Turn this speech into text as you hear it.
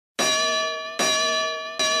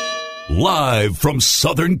Live from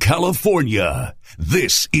Southern California,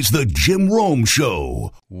 this is the Jim Rome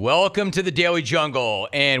Show. Welcome to the Daily Jungle,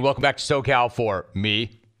 and welcome back to SoCal for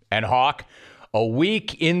me and Hawk. A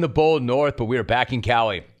week in the bold north, but we are back in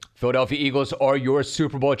Cali. Philadelphia Eagles are your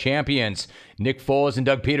Super Bowl champions. Nick Foles and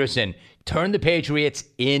Doug Peterson turned the Patriots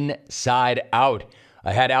inside out.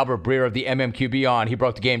 I had Albert Breer of the MMQB on. He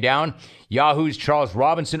broke the game down. Yahoo's Charles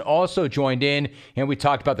Robinson also joined in, and we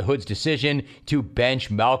talked about the Hood's decision to bench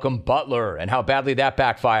Malcolm Butler and how badly that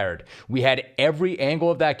backfired. We had every angle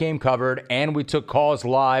of that game covered, and we took calls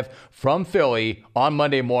live from Philly on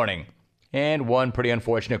Monday morning. And one pretty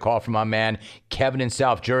unfortunate call from my man, Kevin in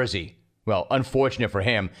South Jersey. Well, unfortunate for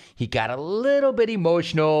him. He got a little bit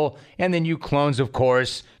emotional, and then you clones, of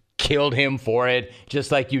course, killed him for it,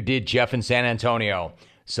 just like you did Jeff in San Antonio.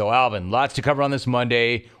 So, Alvin, lots to cover on this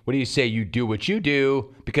Monday. What do you say you do what you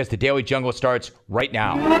do? Because the Daily Jungle starts right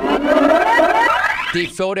now. The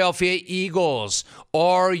Philadelphia Eagles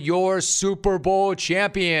are your Super Bowl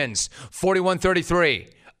champions.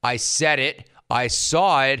 41-33. I said it. I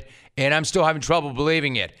saw it. And I'm still having trouble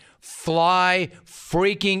believing it. Fly,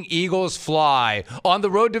 freaking Eagles, fly on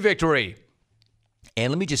the road to victory. And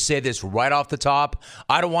let me just say this right off the top.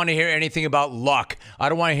 I don't want to hear anything about luck. I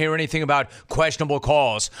don't want to hear anything about questionable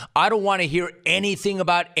calls. I don't want to hear anything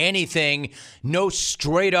about anything. No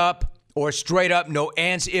straight up, no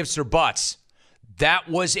ands, ifs, or buts. That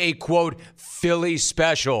was a, quote, Philly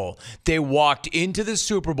special. They walked into the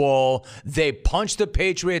Super Bowl. They punched the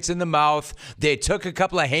Patriots in the mouth. They took a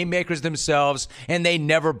couple of haymakers themselves, and they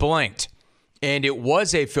never blinked. And it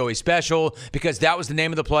was a Philly special because that was the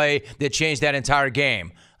name of the play that changed that entire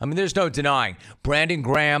game. I mean, there's no denying. Brandon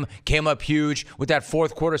Graham came up huge with that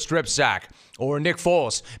fourth quarter strip sack. Or Nick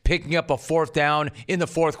Foles picking up a fourth down in the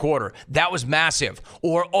fourth quarter. That was massive.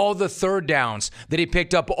 Or all the third downs that he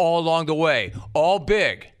picked up all along the way. All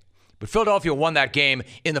big. But Philadelphia won that game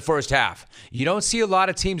in the first half. You don't see a lot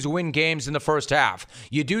of teams win games in the first half.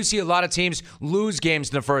 You do see a lot of teams lose games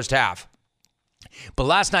in the first half. But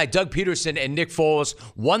last night, Doug Peterson and Nick Foles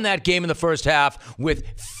won that game in the first half with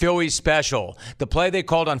Philly special. The play they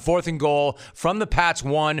called on 4th and goal from the Pats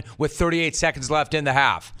won with 38 seconds left in the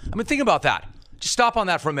half. I mean, think about that. Just stop on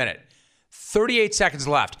that for a minute. 38 seconds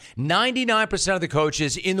left. 99% of the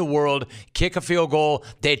coaches in the world kick a field goal,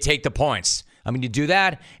 they take the points. I mean, you do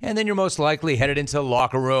that, and then you're most likely headed into the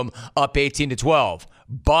locker room up 18-12.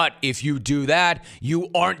 But if you do that, you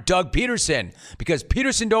aren't Doug Peterson because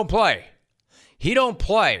Peterson don't play. He don't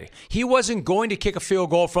play. He wasn't going to kick a field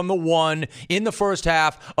goal from the 1 in the first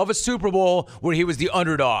half of a Super Bowl where he was the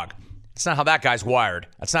underdog. That's not how that guy's wired.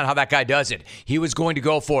 That's not how that guy does it. He was going to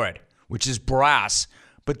go for it, which is brass.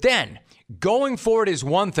 But then, going for it is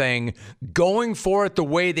one thing. Going for it the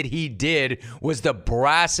way that he did was the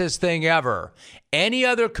brassest thing ever. Any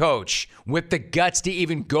other coach with the guts to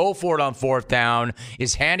even go for it on 4th down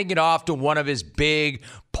is handing it off to one of his big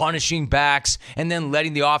punishing backs and then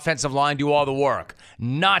letting the offensive line do all the work.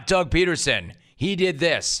 Not Doug Peterson. He did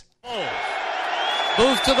this.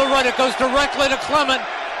 Moves to the right. It goes directly to Clement.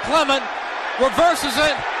 Clement reverses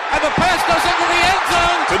it, and the pass goes into the end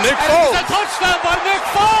zone. To Nick Foles. Foles. It's a touchdown by Nick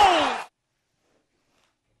Foles.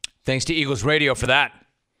 Thanks to Eagles Radio for that.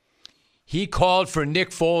 He called for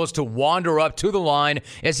Nick Foles to wander up to the line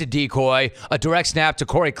as a decoy, a direct snap to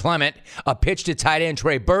Corey Clement, a pitch to tight end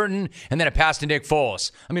Trey Burton, and then a pass to Nick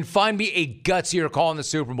Foles. I mean, find me a gutsier call in the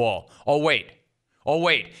Super Bowl. Oh, wait.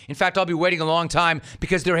 In fact, I'll be waiting a long time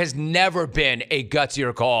because there has never been a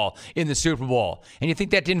gutsier call in the Super Bowl. And you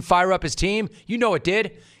think that didn't fire up his team? You know it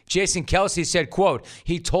did. Jason Kelce said, quote,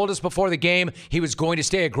 he told us before the game he was going to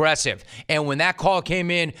stay aggressive. And when that call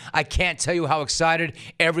came in, I can't tell you how excited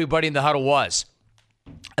everybody in the huddle was.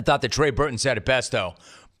 I thought that Trey Burton said it best, though.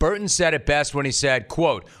 Burton said it best when he said,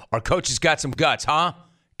 quote, our coach has got some guts, huh?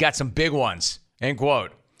 Got some big ones, end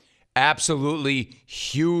quote. Absolutely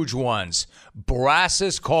huge ones.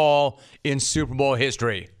 Brassest call in Super Bowl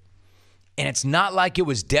history. And it's not like it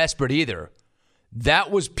was desperate either.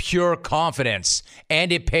 That was pure confidence,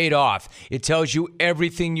 and it paid off. It tells you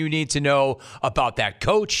everything you need to know about that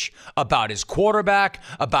coach, about his quarterback,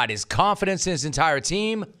 about his confidence in his entire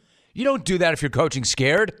team. You don't do that if you're coaching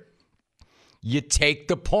scared. You take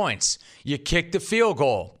the points. You kick the field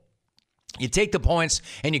goal. You take the points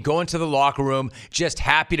and you go into the locker room just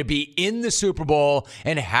happy to be in the Super Bowl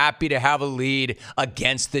and happy to have a lead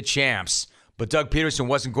against the champs. But Doug Peterson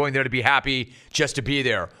wasn't going there to be happy just to be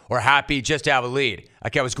there or happy just to have a lead.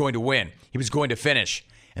 That guy was going to win. He was going to finish.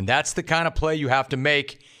 And that's the kind of play you have to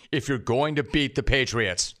make if you're going to beat the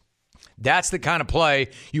Patriots. That's the kind of play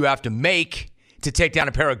you have to make to take down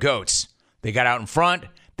a pair of goats. They got out in front.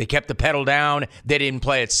 They kept the pedal down. They didn't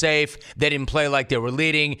play it safe. They didn't play like they were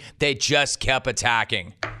leading. They just kept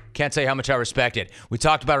attacking. Can't tell you how much I respect it. We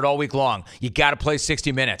talked about it all week long. You got to play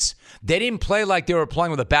 60 minutes. They didn't play like they were playing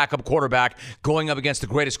with a backup quarterback going up against the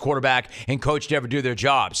greatest quarterback and coach to ever do their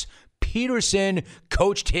jobs. Peterson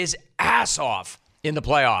coached his ass off in the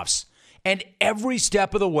playoffs. And every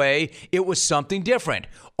step of the way, it was something different.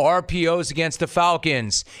 RPOs against the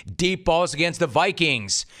Falcons, deep balls against the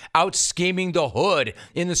Vikings, out scheming the hood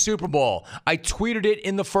in the Super Bowl. I tweeted it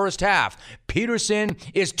in the first half. Peterson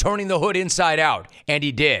is turning the hood inside out, and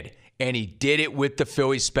he did. And he did it with the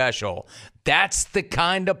Philly special. That's the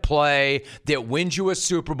kind of play that wins you a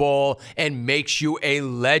Super Bowl and makes you a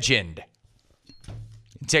legend.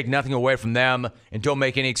 Take nothing away from them and don't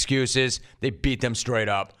make any excuses. They beat them straight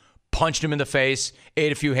up. Punched him in the face,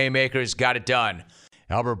 ate a few haymakers, got it done.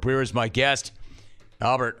 Albert Breer is my guest.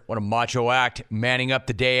 Albert, what a macho act, manning up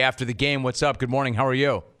the day after the game. What's up? Good morning. How are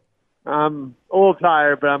you? I'm a little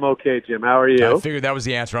tired, but I'm okay, Jim. How are you? I figured that was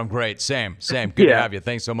the answer. I'm great. Same. Good to have you.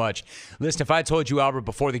 Thanks so much. Listen, if I told you, Albert,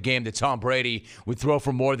 before the game that Tom Brady would throw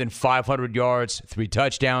for more than 500 yards, 3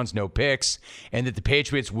 touchdowns, no picks, and that the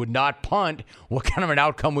Patriots would not punt, what kind of an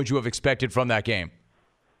outcome would you have expected from that game?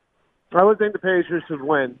 I would think the Patriots would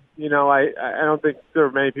win. You know, I don't think there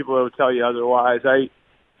are many people that would tell you otherwise.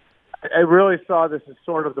 I really saw this as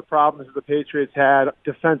sort of the problems that the Patriots had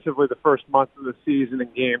defensively the first month of the season in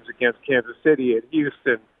games against Kansas City and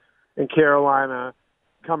Houston and Carolina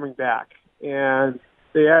coming back. And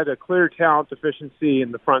they had a clear talent deficiency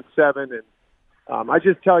in the front seven. And I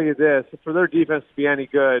just tell you this, for their defense to be any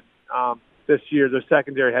good this year, their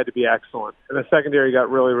secondary had to be excellent. And the secondary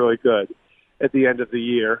got really, really good at the end of the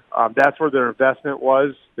year. That's where their investment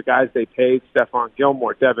was. The guys they paid, Stephon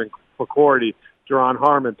Gilmore, Devin McCourty, Jaron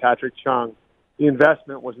Harmon, Patrick Chung, the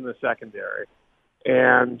investment was in the secondary.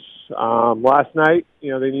 And last night,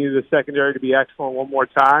 you know, they needed the secondary to be excellent one more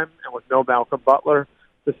time. And with no Malcolm Butler,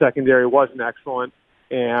 the secondary wasn't excellent.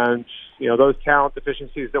 And, you know, those talent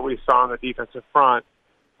deficiencies that we saw on the defensive front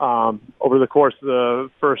over the course of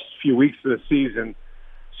the first few weeks of the season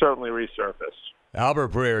certainly resurfaced. Albert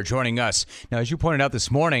Breer joining us. Now, as you pointed out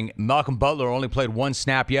this morning, Malcolm Butler only played 1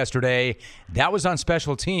 snap yesterday. That was on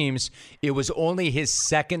special teams. It was only his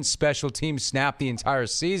second special team snap the entire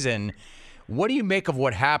season. What do you make of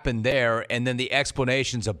what happened there and then the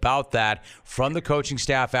explanations about that from the coaching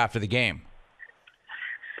staff after the game?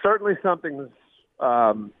 Certainly something's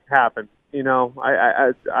happened. You know,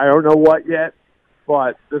 I don't know what yet,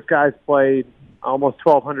 but this guy's played almost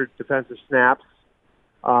 1,200 defensive snaps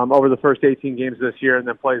over the first 18 games this year, and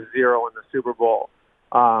then plays 0 in the Super Bowl.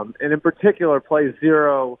 And in particular, plays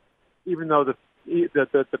 0, even though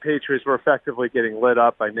the Patriots were effectively getting lit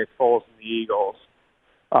up by Nick Foles and the Eagles.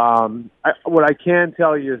 What I can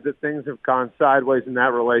tell you is that things have gone sideways in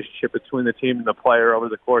that relationship between the team and the player over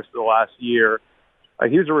the course of the last year.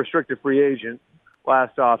 He was a restricted free agent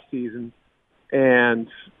last offseason, and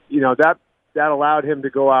you know that allowed him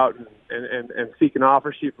to go out and seek an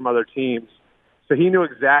offer sheet from other teams. So he knew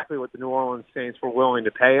exactly what the New Orleans Saints were willing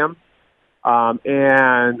to pay him,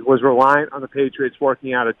 and was reliant on the Patriots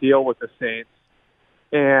working out a deal with the Saints.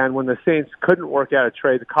 And when the Saints couldn't work out a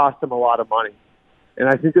trade, it cost them a lot of money. And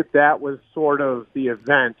I think that was sort of the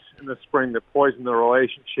event in the spring that poisoned the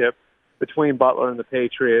relationship between Butler and the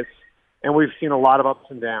Patriots. And we've seen a lot of ups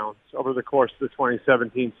and downs over the course of the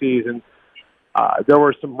 2017 season. There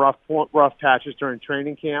were some rough patches during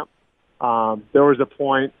training camp. There was a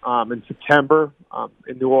point in September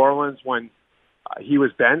in New Orleans when he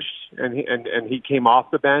was benched, and he came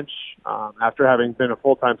off the bench after having been a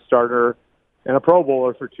full-time starter and a Pro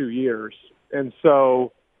Bowler for 2 years. And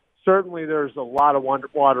so certainly there's a lot of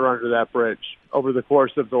water under that bridge over the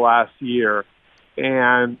course of the last year.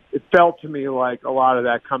 And it felt to me like a lot of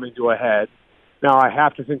that coming to a head. Now, I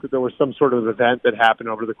have to think that there was some sort of event that happened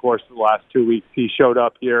over the course of the last 2 weeks. He showed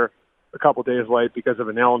up here a couple days late because of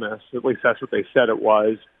an illness. At least that's what they said it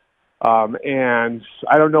was. And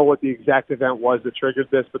I don't know what the exact event was that triggered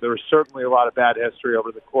this, but there was certainly a lot of bad history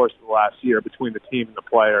over the course of the last year between the team and the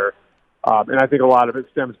player. And I think a lot of it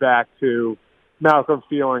stems back to Malcolm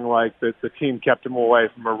feeling like that the team kept him away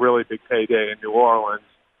from a really big payday in New Orleans,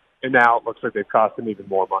 and now it looks like they've cost him even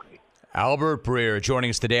more money. Albert Breer joining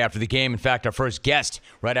us today after the game. In fact, our first guest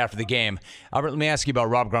right after the game. Albert, let me ask you about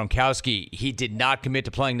Rob Gronkowski. He did not commit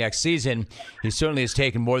to playing next season. He certainly has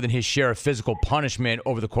taken more than his share of physical punishment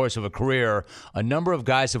over the course of a career. A number of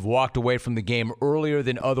guys have walked away from the game earlier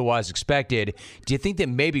than otherwise expected. Do you think that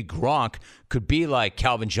maybe Gronk could be like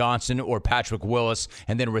Calvin Johnson or Patrick Willis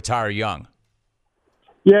and then retire young?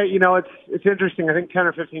 Yeah, you know, it's interesting. I think 10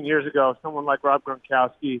 or 15 years ago, someone like Rob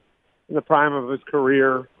Gronkowski in the prime of his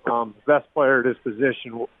career, best player at his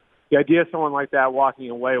position. The idea of someone like that walking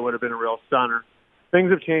away would have been a real stunner.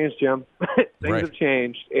 Things have changed, Jim. Things have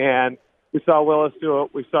changed, and we saw Willis do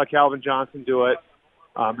it. We saw Calvin Johnson do it.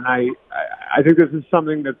 And I think this is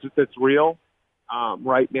something that's real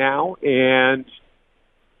right now. And,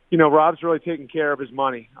 Rob's really taking care of his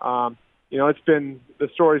money. The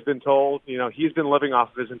story's been told. He's been living off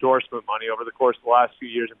of his endorsement money over the course of the last few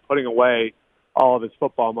years and putting away all of his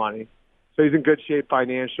football money. So he's in good shape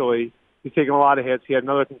financially. He's taken a lot of hits. He had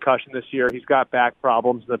another concussion this year. He's got back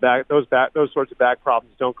problems. Those sorts of back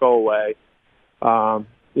problems don't go away.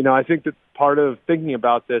 I think that part of thinking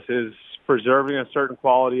about this is preserving a certain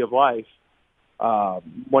quality of life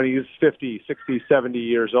when he's 50, 60, 70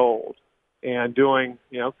 years old, and doing,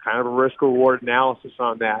 kind of a risk-reward analysis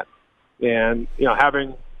on that. And,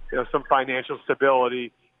 having, some financial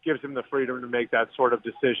stability gives him the freedom to make that sort of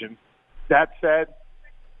decision. That said,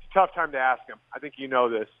 it's a tough time to ask him. I think you know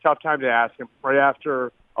this. Tough time to ask him right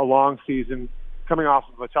after a long season, coming off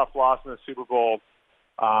of a tough loss in the Super Bowl.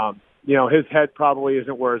 His head probably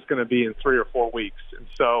isn't where it's going to be in 3 or 4 weeks. And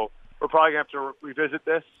so we're probably going to have to revisit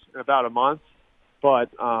this in about a month.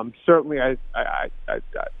 But certainly I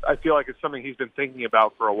feel like it's something he's been thinking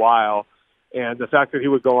about for a while. And the fact that he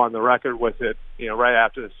would go on the record with it, right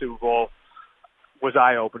after the Super Bowl was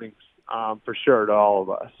eye-opening for sure to all of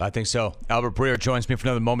us. I think so. Albert Breer joins me for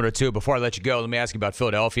another moment or two. Before I let you go, let me ask you about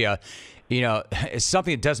Philadelphia. It's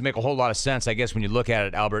something that doesn't make a whole lot of sense, I guess, when you look at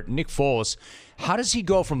it, Albert. Nick Foles, how does he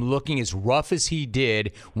go from looking as rough as he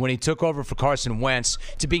did when he took over for Carson Wentz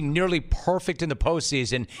to being nearly perfect in the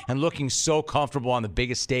postseason and looking so comfortable on the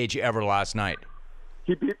biggest stage ever last night?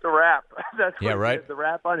 He beat the rap. That's what right. The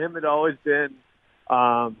rap on him had always been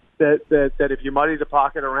that if you muddy the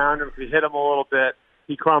pocket around him, if you hit him a little bit,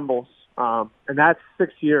 he crumbles. And that's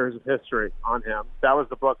 6 years of history on him. That was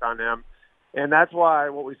the book on him. And that's why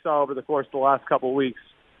what we saw over the course of the last couple of weeks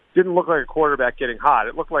didn't look like a quarterback getting hot.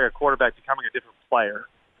 It looked like a quarterback becoming a different player.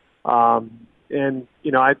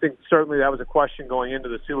 I think certainly that was a question going into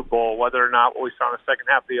the Super Bowl, whether or not what we saw in the second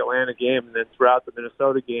half of the Atlanta game and then throughout the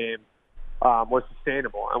Minnesota game was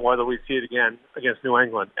sustainable, and whether we see it again against New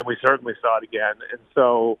England. And we certainly saw it again. And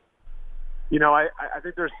so, I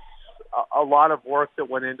think there's a lot of work that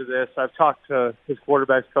went into this. I've talked to his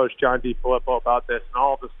quarterbacks coach, John DeFilippo, about this and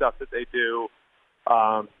all of the stuff that they do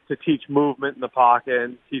to teach movement in the pocket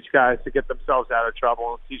and teach guys to get themselves out of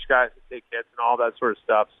trouble and teach guys to take hits and all that sort of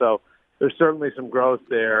stuff. So there's certainly some growth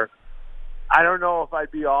there. I don't know if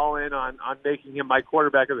I'd be all in on making him my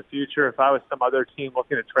quarterback of the future if I was some other team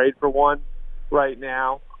looking to trade for one right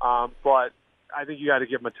now. But I think you got to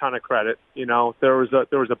give him a ton of credit. There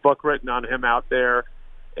was a book written on him out there.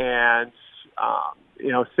 And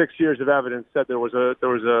 6 years of evidence said there was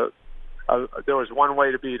one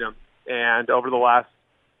way to beat him, and over the last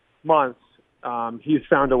months, he's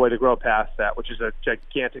found a way to grow past that, which is a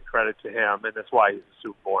gigantic credit to him, and that's why he's a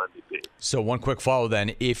Super Bowl MVP. So one quick follow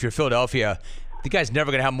then: if you're Philadelphia, the guy's never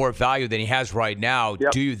going to have more value than he has right now.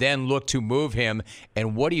 Yep. Do you then look to move him,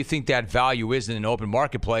 and what do you think that value is in an open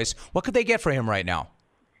marketplace? What could they get for him right now?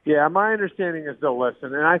 Yeah, my understanding is they'll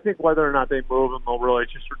listen, and I think whether or not they move him will really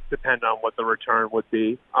just depend on what the return would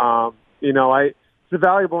be. It's a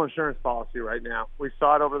valuable insurance policy right now. We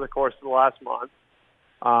saw it over the course of the last month,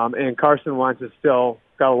 and Carson Wentz has still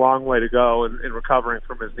got a long way to go in recovering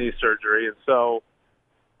from his knee surgery, and so,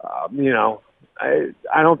 I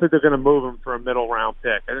don't think they're going to move him for a middle-round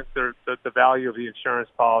pick. I think the value of the insurance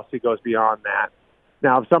policy goes beyond that.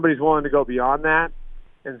 Now, if somebody's willing to go beyond that,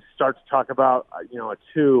 and start to talk about, a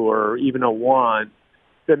 2 or even a 1,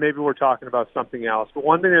 then maybe we're talking about something else. But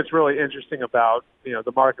one thing that's really interesting about,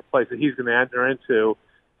 the marketplace that he's going to enter into,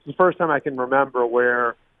 it's the first time I can remember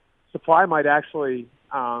where supply might actually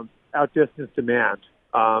outdistance demand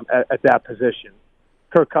at that position.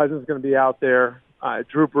 Kirk Cousins is going to be out there.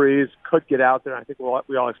 Drew Brees could get out there. I think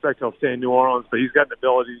we all expect he'll stay in New Orleans, but he's got an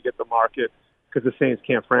ability to get the market because the Saints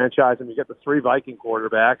can't franchise him. You get the 3 Viking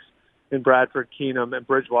quarterbacks in Bradford, Keenum, and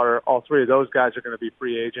Bridgewater. All 3 of those guys are going to be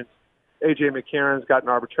free agents. A.J. McCarron's got an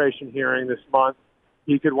arbitration hearing this month.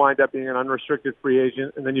 He could wind up being an unrestricted free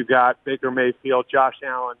agent. And then you've got Baker Mayfield, Josh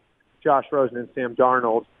Allen, Josh Rosen, and Sam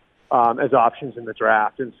Darnold as options in the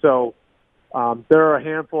draft. And so there are a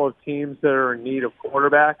handful of teams that are in need of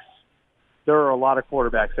quarterbacks. There are a lot of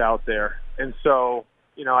quarterbacks out there. And so,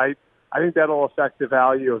 I think that'll affect the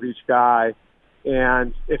value of each guy.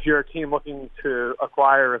 And if you're a team looking to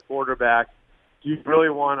acquire a quarterback, do you really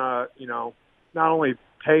want to, not only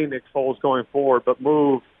pay Nick Foles going forward, but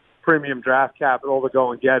move premium draft capital to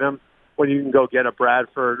go and get him when you can go get a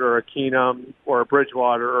Bradford or a Keenum or a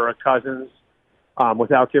Bridgewater or a Cousins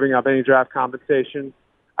without giving up any draft compensation.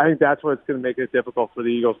 I think that's what's going to make it difficult for the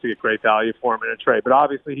Eagles to get great value for him in a trade. But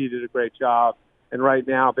obviously he did a great job. And right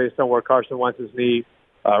now, based on where Carson Wentz's knee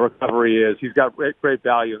recovery is, he's got great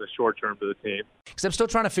value in the short term to the team. Because I'm still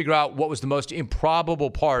trying to figure out what was the most improbable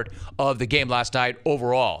part of the game last night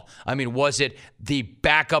overall. I mean, was it the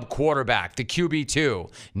backup quarterback, the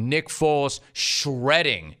QB2, Nick Foles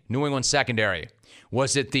shredding New England secondary?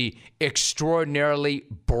 Was it the extraordinarily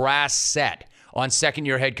brass set on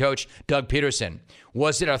second-year head coach Doug Peterson?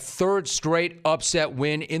 Was it a third straight upset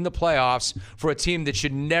win in the playoffs for a team that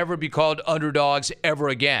should never be called underdogs ever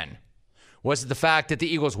again? Was it the fact that the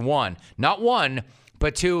Eagles won, not one,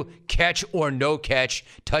 but two catch or no catch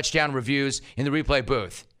touchdown reviews in the replay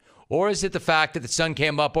booth? Or is it the fact that the sun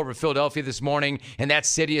came up over Philadelphia this morning and that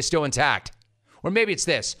city is still intact? Or maybe it's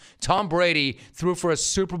this. Tom Brady threw for a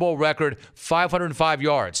Super Bowl record 505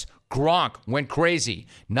 yards. Gronk went crazy.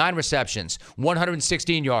 9 receptions,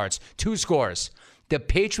 116 yards, 2 scores. The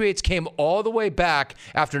Patriots came all the way back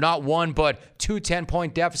after not one but 2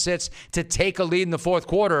 10-point deficits to take a lead in the fourth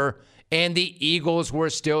quarter, and the Eagles were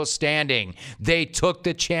still standing. They took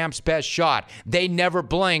the champ's best shot. They never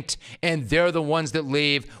blinked, and they're the ones that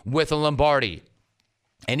leave with a Lombardi.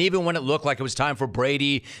 And even when it looked like it was time for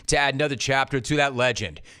Brady to add another chapter to that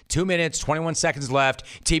legend, 2 minutes, 21 seconds left,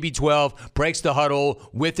 TB12 breaks the huddle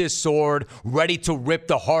with his sword, ready to rip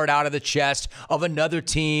the heart out of the chest of another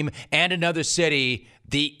team and another city.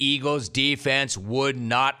 The Eagles defense would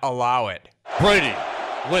not allow it. Brady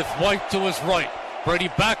with White to his right. Brady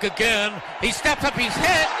back again. He steps up, he's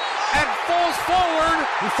hit, and falls forward.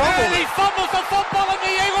 And he fumbles the football, and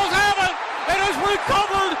the Eagles have it. It is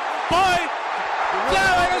recovered by...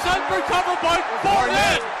 it is unrecovered by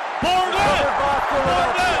Barnett.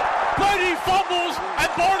 Brady fumbles,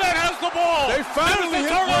 and Barnett has the ball. They finally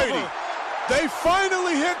hit Brady. They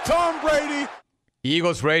finally hit Tom Brady.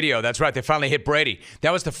 Eagles radio. That's right. They finally hit Brady.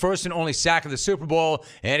 That was the first and only sack of the Super Bowl,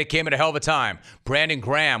 and it came at a hell of a time. Brandon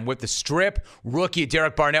Graham with the strip, rookie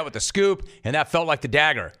Derek Barnett with the scoop, and that felt like the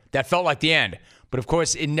dagger. That felt like the end. But, of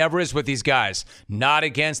course, it never is with these guys. Not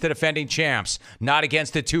against the defending champs. Not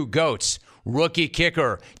against the two GOATs. Rookie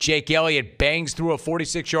kicker Jake Elliott bangs through a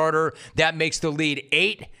 46-yarder. That makes the lead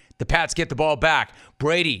 8. The Pats get the ball back.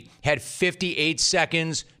 Brady had 58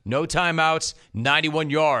 seconds, no timeouts, 91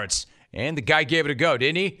 yards. And the guy gave it a go,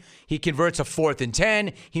 didn't he? He converts a 4th and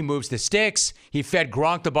 10. He moves the sticks. He fed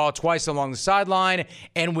Gronk the ball twice along the sideline.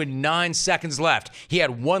 And with 9 seconds left, he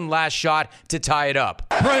had one last shot to tie it up.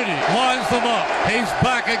 Brady lines them up. He's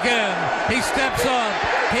back again. He steps up.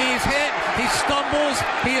 He's hit. He stumbles.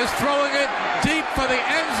 He is throwing it deep for the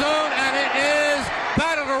end zone. And it is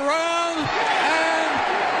batted around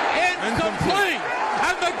and incomplete.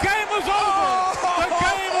 And the game is over. The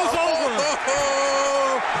game is over.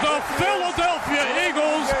 The Philadelphia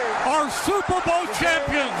Eagles are Super Bowl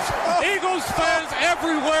champions. Eagles fans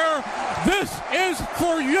everywhere, this is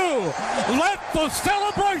for you. Let the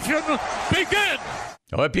celebration begin.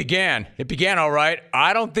 Oh, it began. It began all right.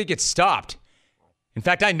 I don't think it stopped. In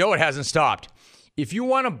fact, I know it hasn't stopped. If you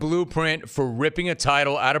want a blueprint for ripping a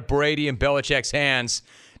title out of Brady and Belichick's hands,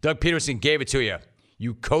 Doug Peterson gave it to you.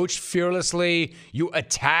 You coach fearlessly. You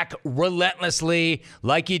attack relentlessly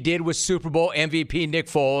like you did with Super Bowl MVP Nick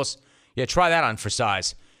Foles. Yeah, try that on for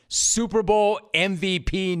size. Super Bowl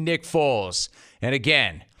MVP Nick Foles. And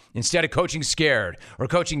again, instead of coaching scared or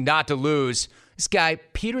coaching not to lose, this guy,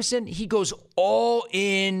 Peterson, he goes all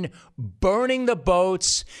in, burning the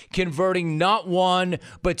boats, converting not one,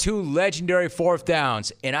 but 2 legendary 4th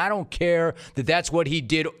downs. And I don't care that that's what he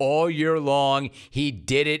did all year long. He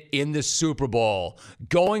did it in the Super Bowl.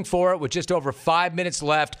 Going for it with just over 5 minutes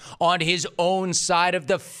left on his own side of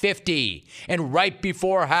the 50. And right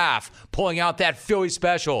before half, pulling out that Philly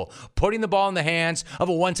special, putting the ball in the hands of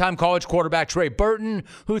a one-time college quarterback, Trey Burton,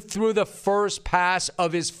 who threw the first pass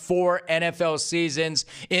of his 4 NFL seasons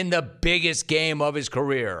in the biggest game of his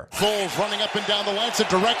career. Foles running up and down the line. It's a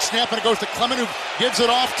direct snap, and it goes to Clement, who gives it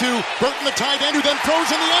off to Burton, the tight end, who then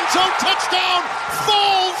throws in the end zone. Touchdown!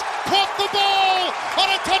 Foles caught the ball on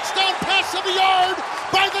a touchdown pass of the yard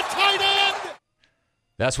by the tight end.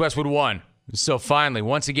 That's Westwood 1. So finally,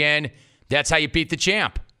 once again, that's how you beat the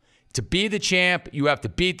champ. To be the champ, you have to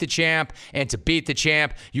beat the champ. And to beat the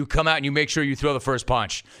champ, you come out and you make sure you throw the first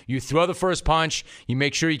punch. You throw the first punch, you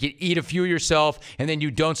make sure you can eat a few yourself, and then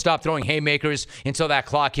you don't stop throwing haymakers until that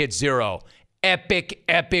clock hits 0. Epic,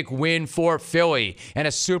 epic win for Philly. And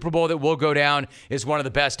a Super Bowl that will go down is one of the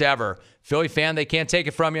best ever. Philly fan, they can't take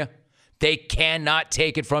it from you. They cannot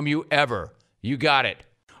take it from you ever. You got it.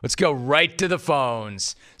 Let's go right to the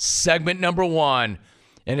phones. Segment number 1.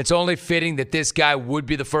 And it's only fitting that this guy would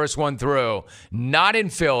be the first one through. Not in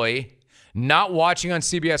Philly, not watching on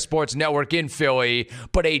CBS Sports Network in Philly,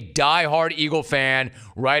 but a diehard Eagle fan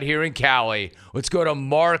right here in Cali. Let's go to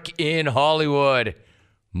Mark in Hollywood.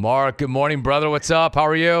 Mark, good morning, brother. What's up? How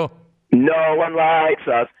are you? No one likes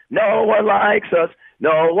us. No one likes us.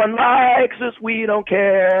 No one likes us. We don't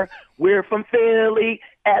care. We're from Philly,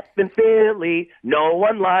 effing Philly. No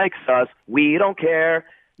one likes us. We don't care.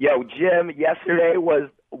 Yo, Jim, yesterday was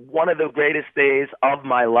one of the greatest days of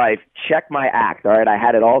my life. Check my act, all right? I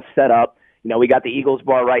had it all set up. You know, we got the Eagles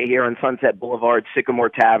bar right here on Sunset Boulevard, Sycamore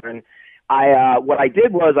Tavern. What I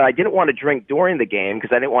did was I didn't want to drink during the game because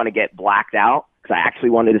I didn't want to get blacked out because I actually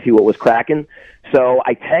wanted to see what was cracking. So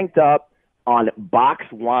I tanked up on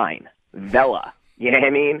boxed wine, Vela. You know what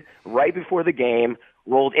I mean? Right before the game,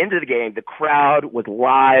 rolled into the game. The crowd was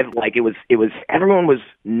live. Like it was. Everyone was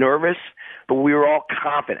nervous, but we were all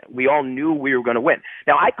confident. We all knew we were going to win.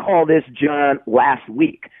 Now I called this, John, last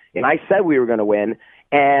week, and I said we were going to win.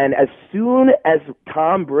 And as soon as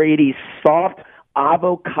Tom Brady's soft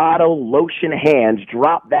avocado lotion hands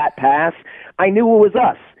dropped that pass, I knew it was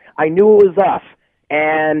us.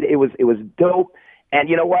 And it was dope. And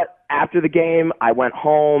you know what? After the game, I went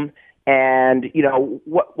home, and you know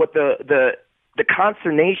what the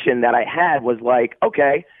consternation that I had was like,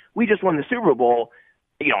 okay, we just won the Super Bowl.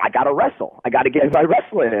 You know, I got to wrestle. I got to get my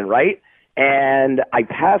wrestling in, right? And I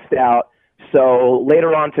passed out. So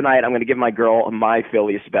later on tonight, I'm going to give my girl my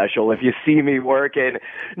Philly special. If you see me working,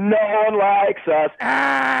 no one likes us.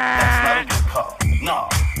 That's not a good call. No.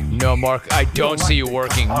 No, Mark, I don't see you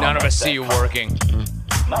working. None of us see you working.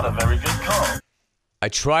 Not a very good call. I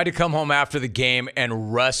tried to come home after the game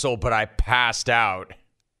and wrestle, but I passed out.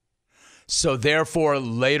 So therefore,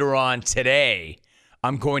 later on today,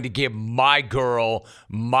 I'm going to give my girl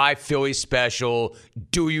my Philly special.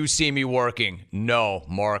 Do you see me working? No,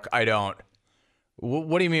 Mark, I don't.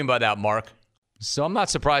 What do you mean by that, Mark? So I'm not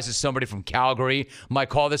surprised that somebody from Calgary might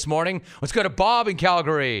call this morning. Let's go to Bob in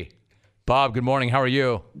Calgary. Bob, good morning. How are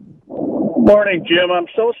you? Morning, Jim. I'm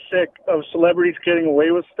so sick of celebrities getting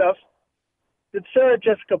away with stuff. Did Sarah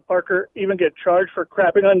Jessica Parker even get charged for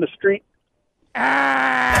crapping on the street?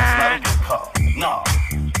 That's not a good call. No.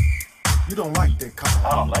 You don't like that call.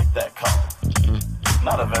 I don't like that call.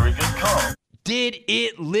 Not a very good call. Did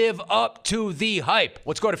it live up to the hype?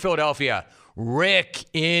 Let's go to Philadelphia. Rick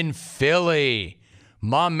in Philly.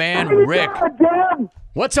 My man, Rick.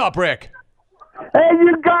 What's up, Rick? Hey,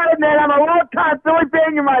 you got it, man. I'm a long-time Philly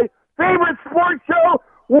fan. You're my favorite sports show.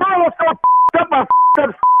 We're all so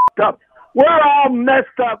up. We're all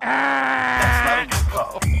messed up. That's not a good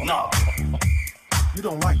call. No. You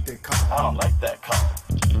don't like that call. I don't like that call.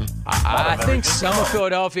 I think some of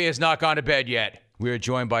Philadelphia has not gone to bed yet. We are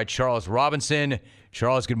joined by Charles Robinson.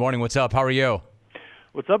 Charles, good morning. What's up? How are you?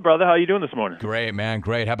 What's up, brother? How you doing this morning? Great, man.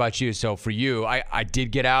 Great. How about you? So for you, I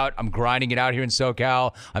did get out. I'm grinding it out here in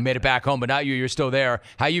SoCal. I made it back home, but not you. You're still there.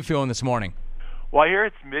 How you feeling this morning? Well, here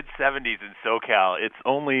it's mid-70s in SoCal. It's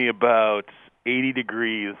only about 80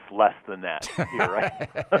 degrees less than that here, right?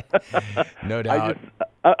 No doubt.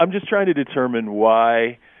 I'm just trying to determine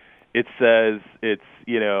why it says it's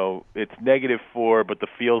 -4, but the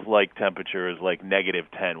feels like temperature is like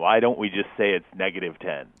 -10. Why don't we just say it's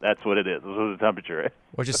 -10? That's what it is. This is the temperature, right?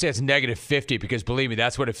 Or just say it's -50 because, believe me,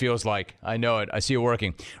 that's what it feels like. I know it. I see it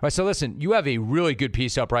working. All right, so listen, you have a really good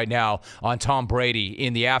piece up right now on Tom Brady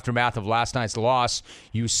in the aftermath of last night's loss.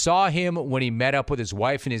 You saw him when he met up with his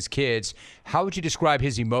wife and his kids. How would you describe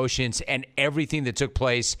his emotions and everything that took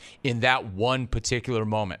place in that one particular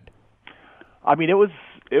moment? I mean, it was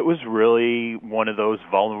really one of those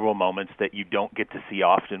vulnerable moments that you don't get to see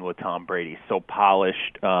often with Tom Brady. So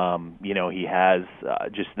polished, he has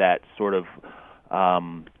just that sort of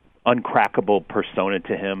uncrackable persona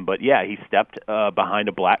to him. But yeah, he stepped behind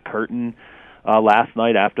a black curtain last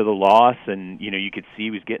night after the loss, and you could see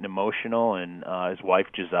he was getting emotional. And his wife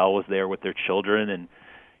Giselle was there with their children, and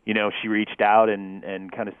she reached out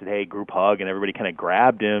and kind of said, "Hey, group hug," and everybody kind of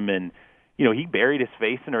grabbed him and. He buried his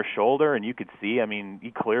face in her shoulder, and you could see, he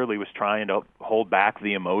clearly was trying to hold back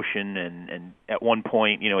the emotion, and at one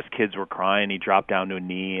point, his kids were crying, he dropped down to a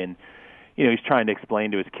knee, and, he's trying to explain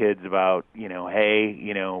to his kids about, hey,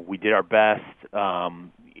 we did our best,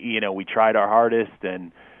 we tried our hardest,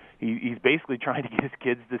 and he's basically trying to get his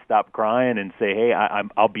kids to stop crying and say, hey,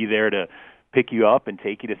 I'll be there to pick you up and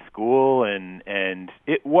take you to school, and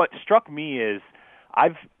what struck me is,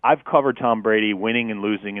 I've covered Tom Brady winning and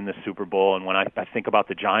losing in the Super Bowl, and when I think about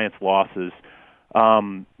the Giants' losses,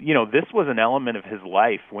 this was an element of his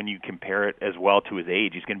life when you compare it as well to his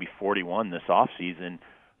age. He's going to be 41 this offseason.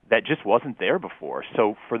 That just wasn't there before.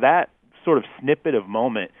 So for that sort of snippet of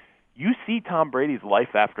moment, you see Tom Brady's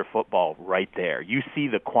life after football right there. You see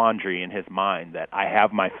the quandary in his mind that I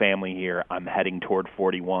have my family here, I'm heading toward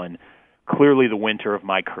 41. Clearly the winter of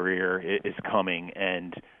my career is coming,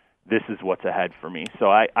 and this is what's ahead for me. So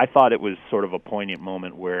I thought it was sort of a poignant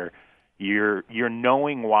moment where you're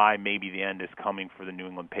knowing why maybe the end is coming for the New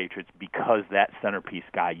England Patriots, because that centerpiece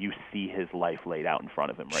guy, you see his life laid out in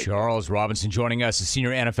front of him right Charles Robinson joining us, a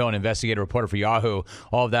senior NFL and investigative reporter for Yahoo.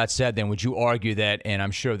 All of that said, then, would you argue that, and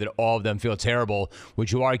I'm sure that all of them feel terrible,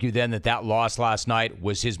 would you argue then that that loss last night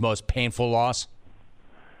was his most painful loss?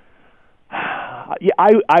 Yeah,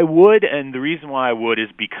 I would, and the reason why I would is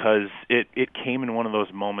because it came in one of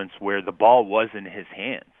those moments where the ball was in his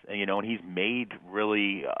hands, and he's made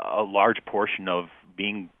really a large portion of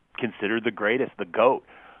being considered the greatest, the GOAT,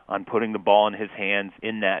 on putting the ball in his hands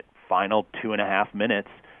in that final 2.5 minutes,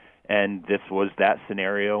 and this was that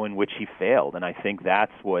scenario in which he failed, and I think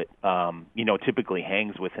that's what typically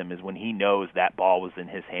hangs with him, is when he knows that ball was in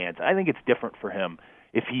his hands. I think it's different for him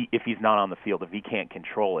if he's not on the field, if he can't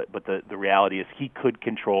control it. But the reality is he could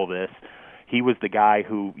control this. He was the guy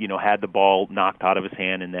who, had the ball knocked out of his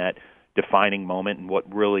hand in that defining moment, and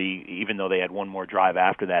what really, even though they had one more drive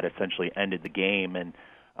after that, essentially ended the game. And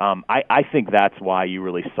I think that's why you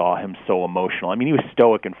really saw him so emotional. I mean, he was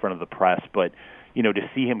stoic in front of the press, but, to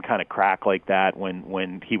see him kind of crack like that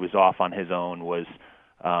when he was off on his own was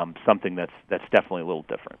something that's definitely a little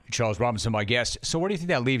different. Charles Robinson, my guest. So where do you think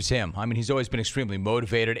that leaves him? I mean, he's always been extremely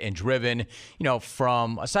motivated and driven.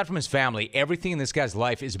 Aside from his family, everything in this guy's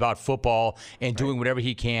life is about football and doing whatever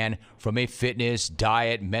he can from a fitness,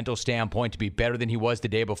 diet, mental standpoint to be better than he was the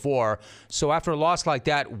day before. So after a loss like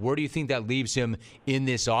that, where do you think that leaves him in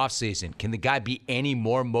this offseason? Can the guy be any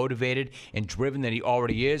more motivated and driven than he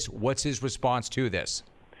already is? What's his response to this?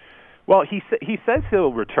 Well, he says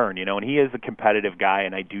he'll return, and he is a competitive guy,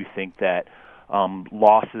 and I do think that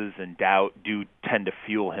losses and doubt do tend to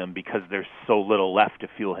fuel him because there's so little left to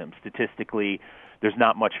fuel him. Statistically, there's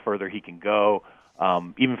not much further he can go.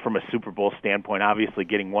 Even from a Super Bowl standpoint, obviously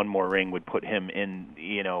getting one more ring would put him in,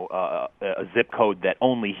 a zip code that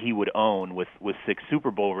only he would own with 6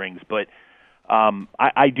 Super Bowl rings. But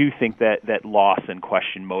I do think that loss and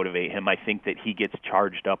question motivate him. I think that he gets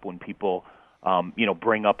charged up when people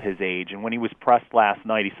bring up his age. And when he was pressed last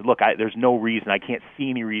night, he said, look, there's no reason, I can't see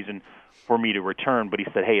any reason for me to return. But he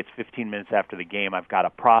said, hey, it's 15 minutes after the game, I've got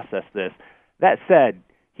to process this. That said,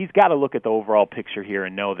 he's got to look at the overall picture here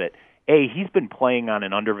and know that, A, he's been playing on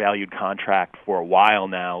an undervalued contract for a while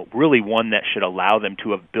now, really one that should allow them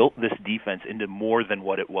to have built this defense into more than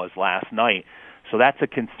what it was last night. So that's a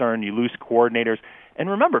concern. You lose coordinators. And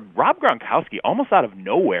remember, Rob Gronkowski, almost out of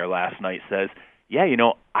nowhere last night, says, yeah,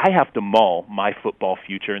 I have to mull my football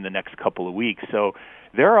future in the next couple of weeks. So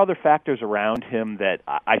there are other factors around him that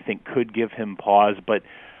I think could give him pause, but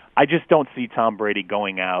I just don't see Tom Brady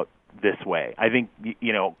going out this way. I think,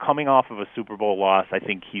 coming off of a Super Bowl loss, I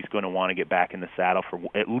think he's going to want to get back in the saddle for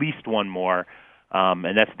at least one more,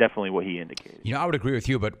 and that's definitely what he indicated. I would agree with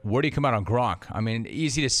you, but where do you come out on Gronk? I mean,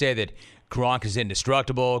 easy to say that Gronk is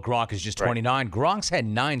indestructible. Gronk is just 29. Right. Gronk's had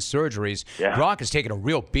 9 surgeries. Yeah. Gronk has taken a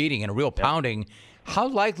real beating and a real pounding. How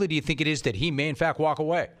likely do you think it is that he may, in fact, walk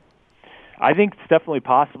away? I think it's definitely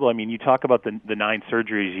possible. I mean, you talk about the 9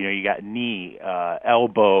 surgeries. You got knee,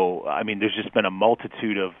 elbow. I mean, there's just been a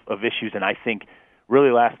multitude of issues. And I think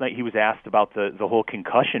really last night he was asked about the whole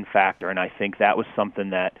concussion factor, and I think that was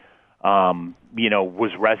something that,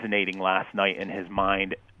 was resonating last night in his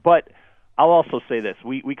mind. But I'll also say this.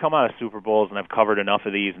 We come out of Super Bowls, and I've covered enough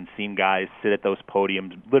of these and seen guys sit at those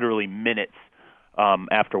podiums literally minutes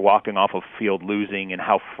after walking off of field losing, and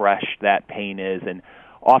how fresh that pain is. And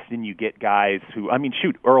often you get guys who,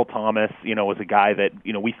 Earl Thomas, was a guy that,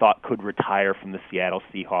 we thought could retire from the Seattle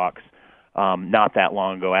Seahawks not that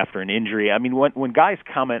long ago after an injury. I mean, when guys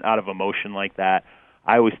comment out of emotion like that,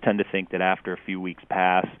 I always tend to think that after a few weeks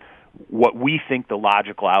pass, what we think the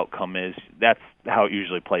logical outcome is, that's how it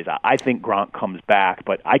usually plays out. I think Gronk comes back,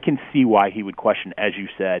 but I can see why he would question, as you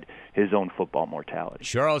said, his own football mortality.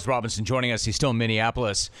 Charles Robinson joining us. He's still in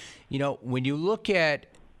Minneapolis. When you look at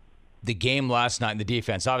the game last night in the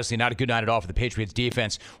defense, obviously not a good night at all for the Patriots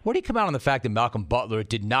defense. Where do you come out on the fact that Malcolm Butler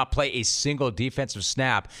did not play a single defensive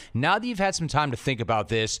snap? Now that you've had some time to think about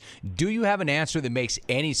this, do you have an answer that makes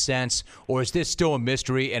any sense, or is this still a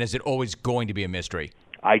mystery, and is it always going to be a mystery?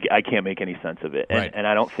 I can't make any sense of it, right. And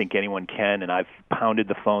I don't think anyone can. And I've pounded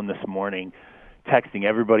the phone this morning, texting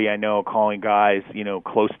everybody I know, calling guys,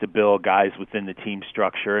 close to Bill, guys within the team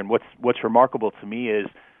structure. And what's remarkable to me is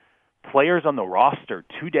players on the roster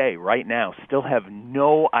today, right now, still have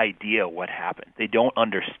no idea what happened. They don't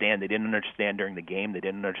understand. They didn't understand during the game. They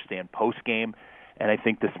didn't understand post-game. And I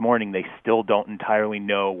think this morning they still don't entirely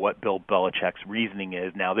know what Bill Belichick's reasoning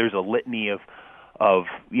is. Now, there's a litany of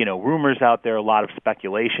rumors out there, a lot of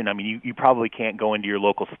speculation. I mean, you probably can't go into your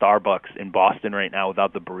local Starbucks in Boston right now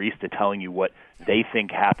without the barista telling you what they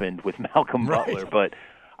think happened with Malcolm Butler. But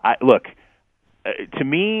to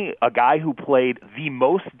me, a guy who played the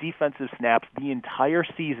most defensive snaps the entire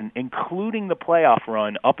season, including the playoff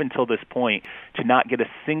run up until this point, to not get a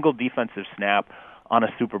single defensive snap on a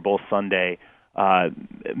Super Bowl Sunday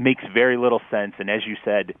makes very little sense. And as you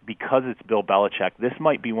said, because it's Bill Belichick, this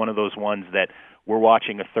might be one of those ones that we're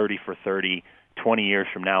watching a 30 for 30 20 years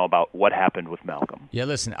from now about what happened with Malcolm. Yeah,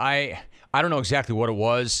 listen, I don't know exactly what it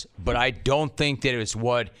was, but I don't think that it was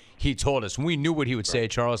what he told us. We knew what he would say,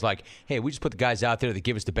 Charles, like, hey, we just put the guys out there that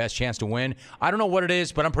give us the best chance to win. I don't know what it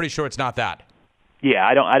is, but I'm pretty sure it's not that. Yeah,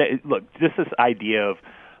 I don't look, just this idea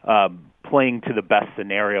of playing to the best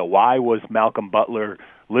scenario. Why was Malcolm Butler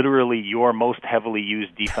literally your most heavily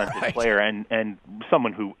used defensive player and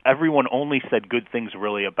someone who everyone only said good things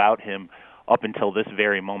really about him up until this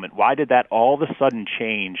very moment? Why did that all of a sudden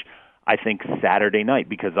change, I think, Saturday night?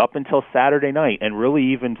 Because up until Saturday night and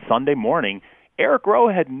really even Sunday morning, Eric Rowe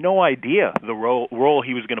had no idea the role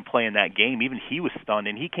he was going to play in that game. Even he was stunned,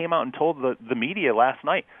 and he came out and told the media last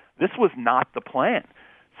night this was not the plan.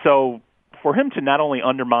 So for him to not only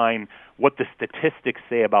undermine what the statistics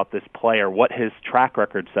say about this player, what his track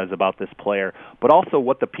record says about this player, but also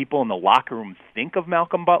what the people in the locker room think of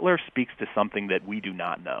Malcolm Butler speaks to something that we do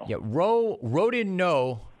not know. Yeah, Rowe didn't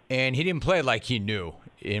know, and he didn't play like he knew,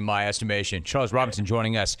 in my estimation. Charles Robinson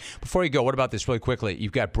joining us. Before you go, what about this really quickly?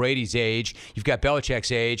 You've got Brady's age, you've got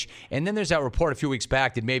Belichick's age, and then there's that report a few weeks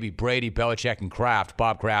back that maybe Brady, Belichick, and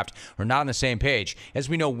Bob Kraft, are not on the same page. As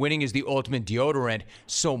we know, winning is the ultimate deodorant,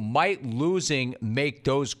 so might losing make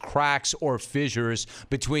those cracks or fissures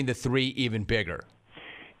between the three even bigger?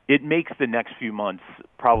 It makes the next few months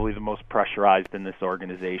probably the most pressurized in this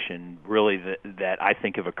organization, really, that I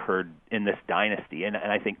think have occurred in this dynasty. And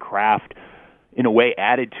I think Kraft, in a way,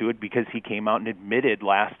 added to it because he came out and admitted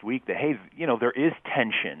last week that, hey, there is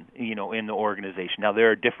tension, in the organization. Now,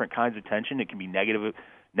 there are different kinds of tension. It can be negative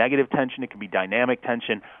tension. It can be dynamic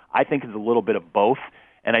tension. I think it's a little bit of both.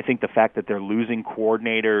 And I think the fact that they're losing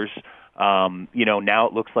coordinators, now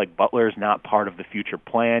it looks like Butler's not part of the future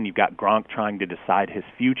plan. You've got Gronk trying to decide his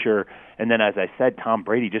future. And then, as I said, Tom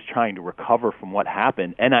Brady just trying to recover from what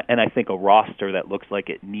happened. And I think a roster that looks like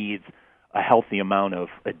it needs a healthy amount of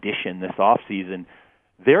addition this offseason.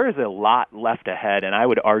 There is a lot left ahead, and I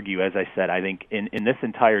would argue, as I said, I think in this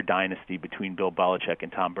entire dynasty between Bill Belichick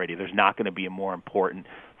and Tom Brady, there's not going to be a more important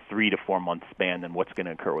 3 to 4 month span than what's going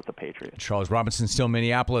to occur with the Patriots. Charles Robinson, still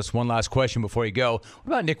Minneapolis. One last question before you go. What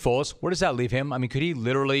about Nick Foles? Where does that leave him? I mean, could he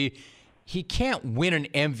literally... He can't win an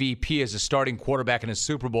MVP as a starting quarterback in a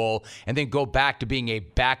Super Bowl and then go back to being a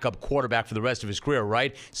backup quarterback for the rest of his career,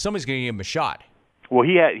 right? Somebody's going to give him a shot. Well,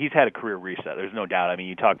 he's had a career reset. There's no doubt. I mean,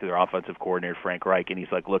 you talk to their offensive coordinator, Frank Reich, and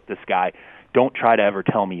he's like, look, this guy, don't try to ever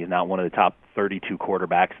tell me he's not one of the top 32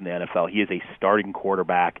 quarterbacks in the NFL. He is a starting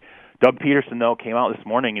quarterback. Doug Peterson, though, came out this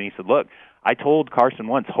morning and he said, look, I told Carson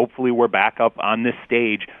Wentz, hopefully we're back up on this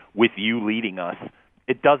stage with you leading us.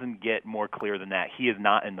 It doesn't get more clear than that. He is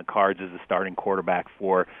not in the cards as a starting quarterback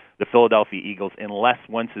for the Philadelphia Eagles unless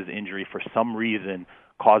Wentz's injury for some reason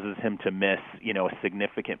causes him to miss, a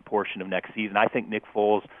significant portion of next season. I think Nick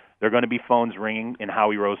Foles, there are going to be phones ringing in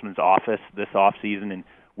Howie Roseman's office this offseason, and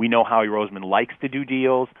we know Howie Roseman likes to do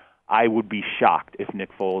deals. I would be shocked if Nick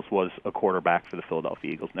Foles was a quarterback for the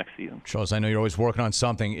Philadelphia Eagles next season. Charles, I know you're always working on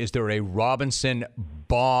something. Is there a Robinson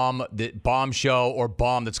bombshell or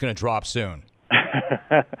bomb that's going to drop soon?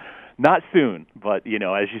 Not soon, but,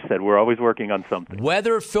 as you said, we're always working on something.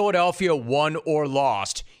 Whether Philadelphia won or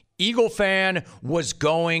lost, Eagle fan was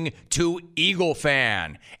going to Eagle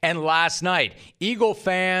fan. And last night, Eagle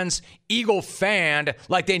fans Eagle fanned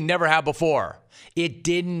like they never have before. It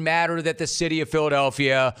didn't matter that the city of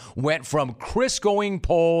Philadelphia went from Criscoing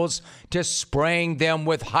poles to spraying them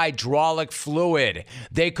with hydraulic fluid.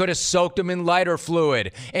 They could have soaked them in lighter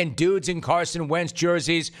fluid, and dudes in Carson Wentz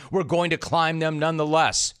jerseys were going to climb them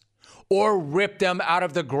nonetheless, or rip them out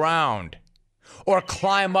of the ground, or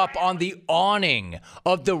climb up on the awning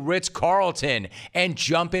of the Ritz-Carlton and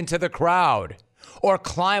jump into the crowd, or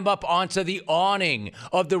climb up onto the awning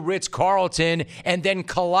of the Ritz-Carlton and then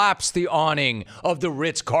collapse the awning of the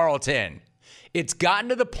Ritz-Carlton. It's gotten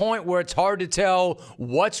to the point where it's hard to tell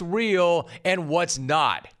what's real and what's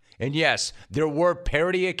not. And yes, there were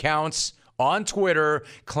parody accounts on Twitter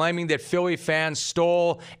claiming that Philly fans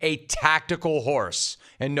stole a tactical horse.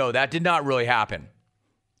 And no, that did not really happen,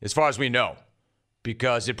 as far as we know,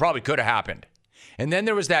 because it probably could have happened. And then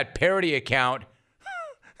there was that parody account,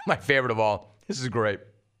 my favorite of all. This is great.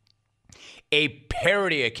 A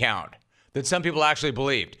parody account that some people actually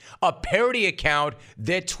believed. A parody account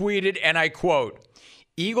that tweeted, and I quote,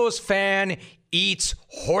 "Eagles fan eats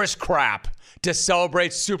horse crap to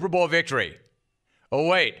celebrate Super Bowl victory." Oh,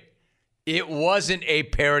 wait. It wasn't a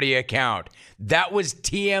parody account. That was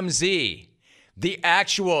TMZ. The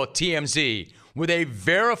actual TMZ with a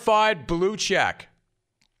verified blue check.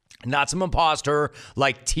 Not some imposter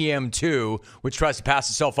like TM2, which tries to pass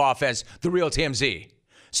itself off as the real TMZ.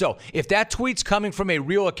 So if that tweet's coming from a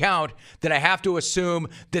real account, then I have to assume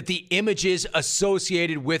that the images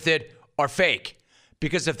associated with it are fake.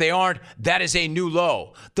 Because if they aren't, that is a new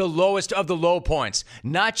low, the lowest of the low points,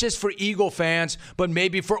 not just for Eagle fans, but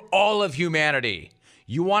maybe for all of humanity.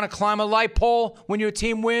 You want to climb a light pole when your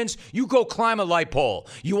team wins? You go climb a light pole.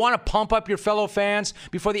 You want to pump up your fellow fans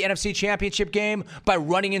before the NFC Championship game by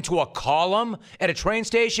running into a column at a train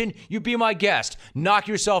station? You be my guest. Knock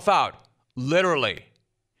yourself out. Literally.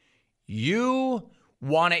 You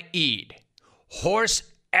want to eat horse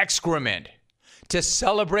excrement to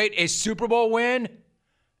celebrate a Super Bowl win?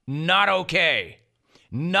 Not okay.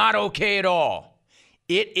 Not okay at all.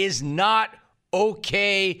 It is not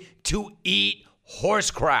okay to eat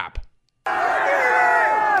horse crap.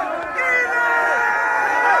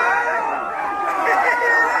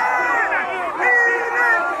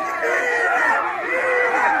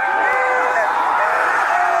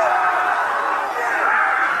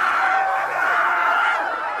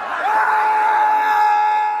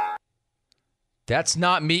 That's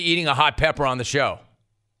not me eating a hot pepper on the show.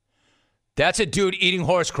 That's a dude eating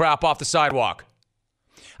horse crap off the sidewalk.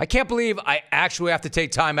 I can't believe I actually have to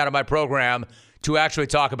take time out of my program to actually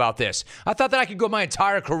talk about this. I thought that I could go my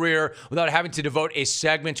entire career without having to devote a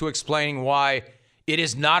segment to explaining why it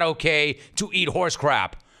is not okay to eat horse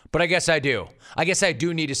crap. But I guess I do. I guess I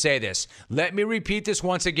do need to say this. Let me repeat this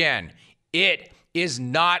once again. It is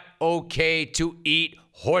not okay to eat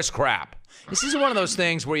horse crap. This isn't one of those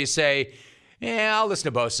things where you say, yeah, I'll listen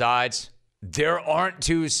to both sides. There aren't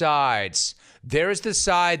two sides. There's the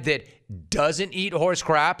side that doesn't eat horse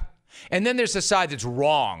crap, and then there's the side that's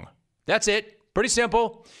wrong. That's it. Pretty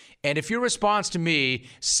simple. And if your response to me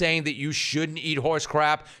saying that you shouldn't eat horse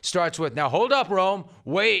crap starts with, now hold up, Rome,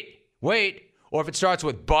 wait, or if it starts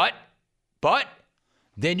with but,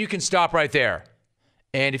 then you can stop right there.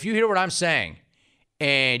 And if you hear what I'm saying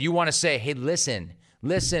and you want to say, hey, listen,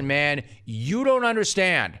 man, you don't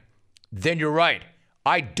understand, then you're right.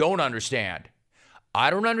 I don't understand. I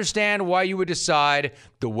don't understand why you would decide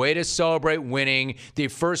the way to celebrate winning the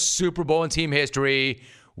first Super Bowl in team history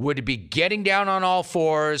would be getting down on all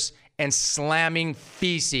fours and slamming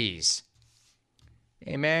feces.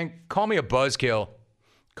 Hey, man, call me a buzzkill.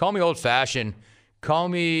 Call me old-fashioned. Call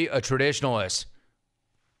me a traditionalist.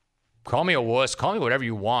 Call me a wuss. Call me whatever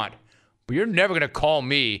you want. But you're never going to call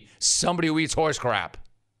me somebody who eats horse crap.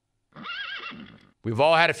 We've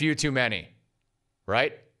all had a few too many,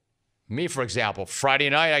 right? Me, for example, Friday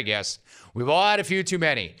night, I guess. We've all had a few too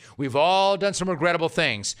many. We've all done some regrettable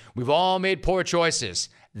things. We've all made poor choices.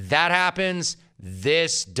 That happens.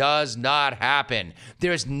 This does not happen.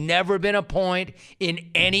 There's never been a point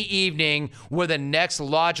in any evening where the next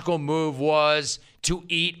logical move was to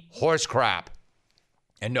eat horse crap.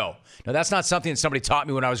 And no, that's not something that somebody taught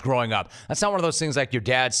me when I was growing up. That's not one of those things like your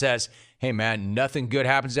dad says, hey, man, nothing good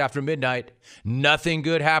happens after midnight. Nothing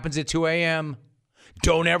good happens at 2 a.m.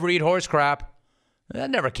 Don't ever eat horse crap.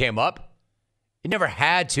 That never came up. It never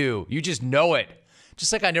had to. You just know it.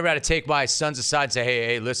 Just like I never had to take my sons aside and say,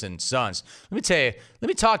 hey, listen, sons, let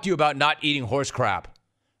me talk to you about not eating horse crap.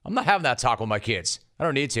 I'm not having that talk with my kids. I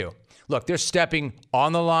don't need to. Look, they're stepping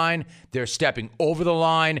on the line, they're stepping over the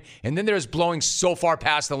line, and then there's blowing so far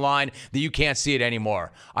past the line that you can't see it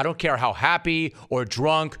anymore. I don't care how happy or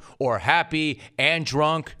drunk or happy and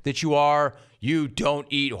drunk that you are, you don't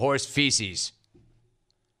eat horse feces.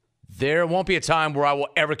 There won't be a time where I will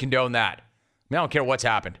ever condone that. I mean, I don't care what's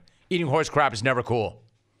happened. Eating horse crap is never cool.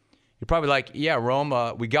 You're probably like, yeah,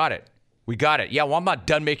 Rome, we got it. Yeah, well, I'm not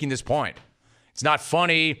done making this point. It's not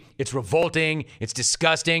funny. It's revolting. It's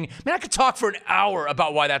disgusting. I mean, I could talk for an hour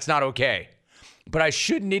about why that's not okay. But I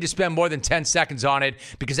shouldn't need to spend more than 10 seconds on it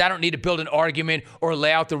because I don't need to build an argument or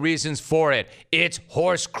lay out the reasons for it. It's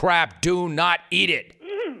horse crap. Do not eat it.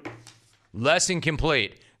 Lesson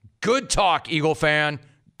complete. Good talk, Eagle fan.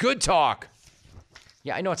 Good talk.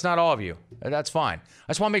 Yeah, I know it's not all of you. That's fine.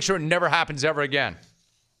 I just want to make sure it never happens ever again.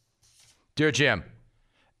 Dear Jim,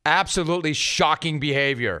 Absolutely shocking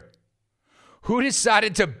behavior. Who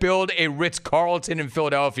decided to build a Ritz-Carlton in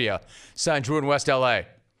Philadelphia? Son, Drew in West LA.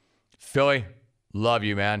 Philly, love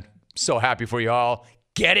you, man. So happy for you all.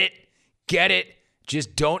 Get it. Get it.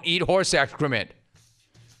 Just don't eat horse excrement.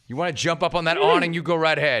 You want to jump up on that awning, you go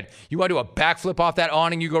right ahead. You want to do a backflip off that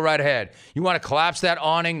awning, you go right ahead. You want to collapse that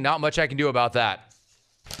awning, not much I can do about that.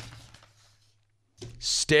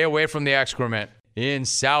 Stay away from the excrement. In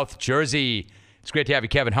South Jersey. It's great to have you,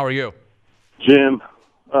 Kevin. How are you? Jim,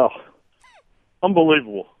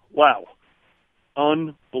 unbelievable. Wow.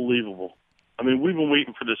 Unbelievable. I mean, we've been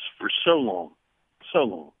waiting for this for so long. So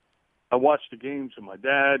long. I watch the games with my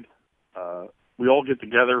dad. We all get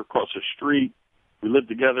together across the street. We live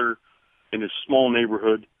together in this small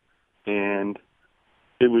neighborhood, and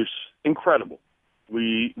it was incredible.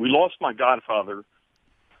 We lost my godfather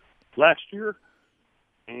last year,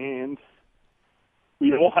 and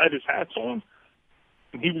we all had his hats on,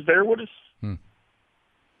 and he was there with us. And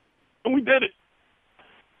we did it.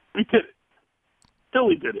 We did it.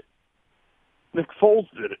 Philly did it. Nick Foles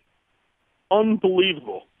did it.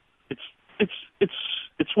 Unbelievable.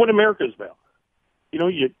 It's what America is about. You know,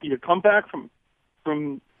 you come back from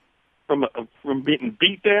being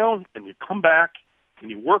beat down, and you come back and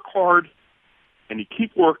you work hard and you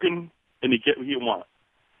keep working and you get what you want.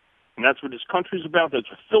 And that's what this country's about. That's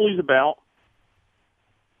what Philly's about.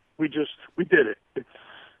 We did it. It's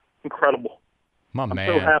incredible. My man.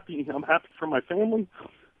 I'm so happy. I'm happy for my family.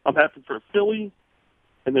 I'm happy for Philly.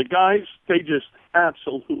 And the guys, they just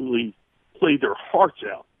absolutely played their hearts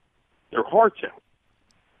out. Their hearts out.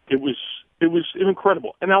 It was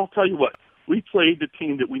incredible. And I'll tell you what, we played the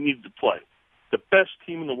team that we needed to play. The best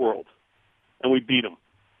team in the world. And we beat them.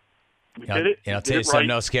 We did it. And I'll tell you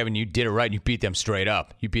something else, Kevin. You did it right. You beat them straight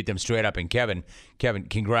up. And Kevin,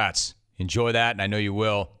 congrats. Enjoy that, and I know you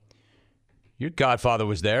will. Your godfather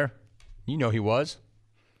was there. You know he was.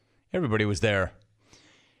 Everybody was there.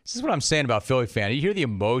 This is what I'm saying about Philly fan. You hear the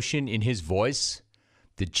emotion in his voice?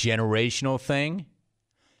 The generational thing?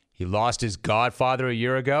 He lost his godfather a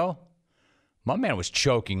year ago. My man was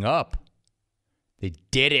choking up. They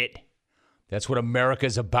did it. That's what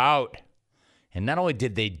America's about. And not only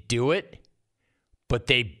did they do it, but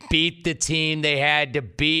they beat the team they had to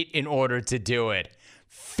beat in order to do it.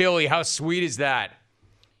 Philly, how sweet is that?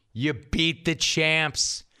 You beat the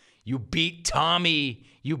champs. You beat Tommy.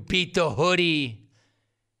 You beat the hoodie.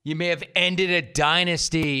 You may have ended a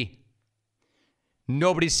dynasty.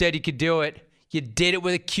 Nobody said you could do it. You did it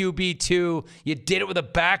with a QB2. You did it with a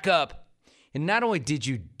backup. And not only did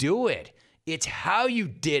you do it, it's how you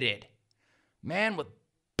did it. Man, with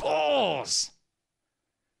balls.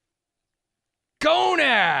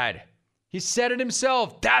 Gonad. He said it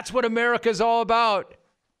himself. That's what America's all about.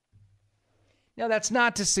 Now, that's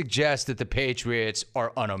not to suggest that the Patriots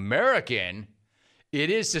are un-American. It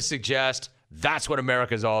is to suggest that's what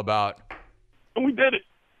America's all about. And we did it.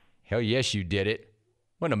 Hell yes, you did it.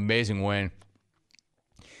 What an amazing win.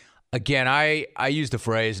 Again, I use the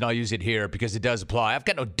phrase, and I'll use it here because it does apply. I've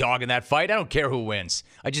got no dog in that fight. I don't care who wins.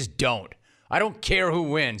 I just don't. I don't care who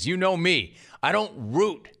wins. You know me. I don't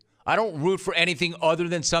root. I don't root for anything other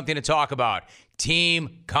than something to talk about.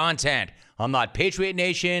 Team content. I'm not Patriot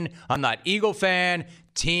Nation. I'm not Eagle fan.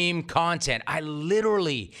 Team content. I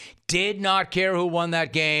literally did not care who won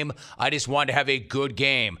that game. I just wanted to have a good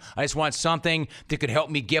game. I just want something that could help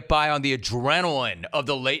me get by on the adrenaline of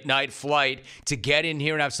the late night flight to get in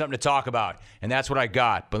here and have something to talk about. And that's what I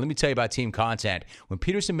got. But let me tell you about team content. When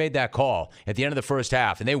Peterson made that call at the end of the first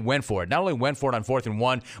half, and they went for it, not only went for it on 4th and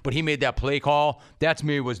 1, but he made that play call, that to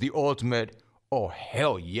me was the ultimate, oh,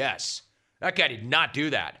 hell yes. That guy did not do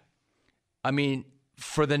that. I mean,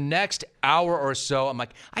 for the next hour or so, I'm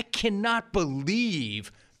like, I cannot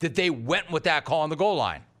believe that they went with that call on the goal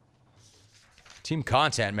line. Team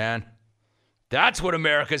content, man. That's what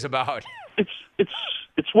America's about.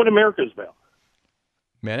 It's what America's about.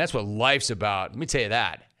 Man, that's what life's about. Let me tell you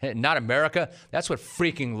that. Not America. That's what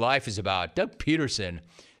freaking life is about. Doug Peterson,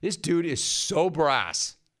 this dude is so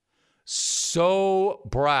brass. So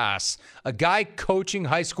brass. A guy coaching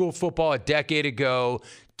high school football a decade ago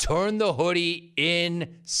turned the hoodie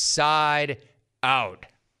inside out.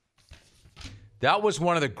 That was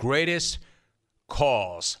one of the greatest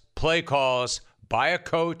calls, play calls by a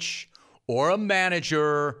coach or a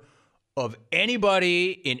manager of anybody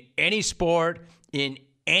in any sport, in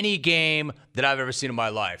any game that I've ever seen in my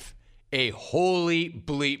life. A holy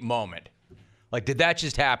bleep moment. Like, did that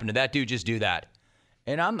just happen? Did that dude just do that?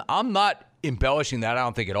 And I'm not embellishing that, I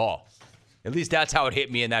don't think at all. At least that's how it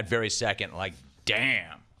hit me in that very second. Like,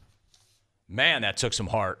 damn. Man, that took some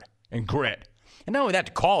heart and grit. And not only that,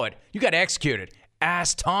 to call it, you got to execute it.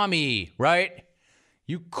 ask Tommy, right?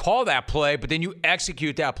 You call that play, but then you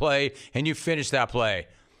execute that play and you finish that play.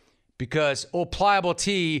 Because old Pliable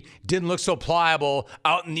T didn't look so pliable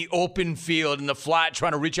out in the open field in the flat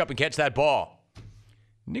trying to reach up and catch that ball.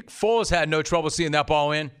 Nick Foles had no trouble seeing that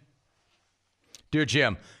ball in. Dear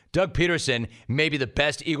Jim, Doug Peterson may be the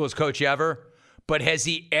best Eagles coach ever, but has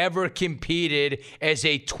he ever competed as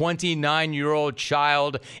a 29-year-old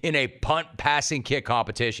child in a punt passing kick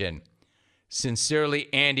competition?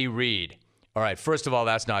 Sincerely, Andy Reid. All right, first of all,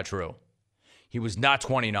 that's not true. He was not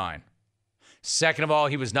 29. Second of all,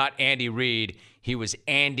 he was not Andy Reid. He was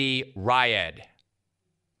Andy Ryad.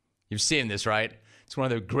 You've seen this, right? It's one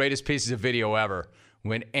of the greatest pieces of video ever.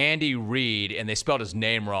 When Andy Reid, and they spelled his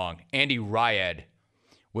name wrong, Andy Ryad,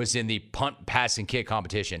 was in the punt passing kick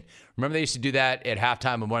competition. Remember they used to do that at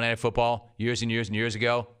halftime of Monday Night Football years and years and years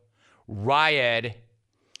ago? Ryad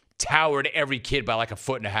towered every kid by like a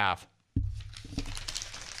foot and a half.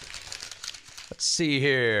 Let's see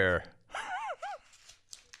here.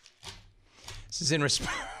 This is in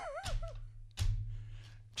response.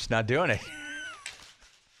 Just not doing it.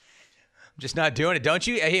 I'm just not doing it. Don't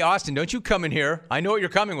you? Hey, Austin, don't you come in here. I know what you're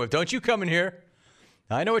coming with. Don't you come in here.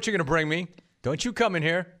 I know what you're going to bring me. Don't you come in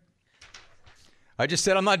here. I just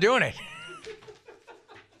said I'm not doing it.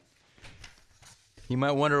 You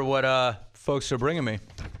might wonder what folks are bringing me.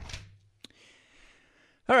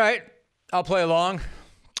 All right, I'll play along.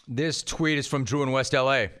 This tweet is from Drew in West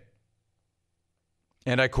LA.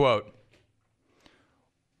 And I quote,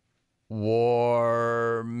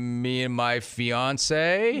 "War me and my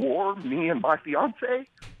fiance." War me and my fiance,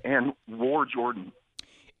 and War Jordan.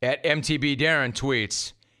 At MTB Darren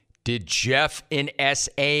tweets, "Did Jeff in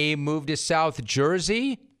SA move to South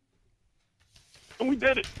Jersey?" And we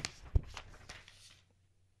did it.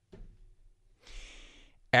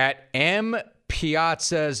 At M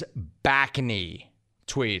Piazza's Backney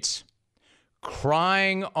tweets,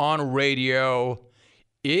 "Crying on radio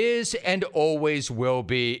is and always will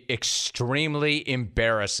be extremely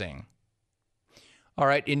embarrassing." All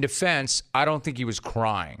right, in defense, I don't think he was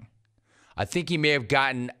crying. I think he may have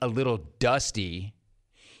gotten a little dusty.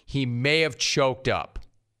 He may have choked up.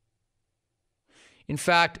 In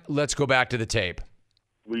fact, let's go back to the tape.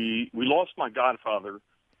 We lost my godfather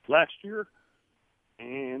last year,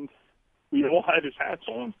 and we all had his hats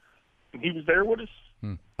on, and he was there with us. All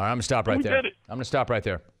right, I'm going to stop right there. Did it. I'm going to stop right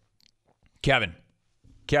there. Kevin,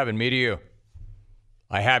 me to you.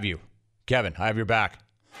 I have you. Kevin, I have your back.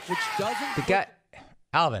 Which doesn't... The guy...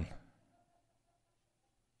 Alvin.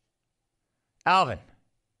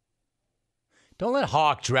 Don't let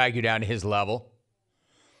Hawk drag you down to his level.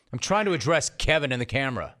 I'm trying to address Kevin in the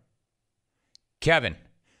camera. Kevin,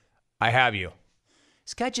 I have you.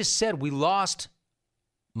 This guy just said we lost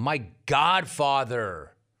my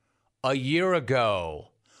godfather a year ago.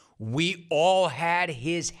 We all had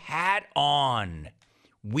his hat on.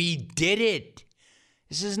 We did it.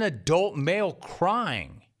 This is an adult male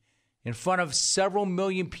crying in front of several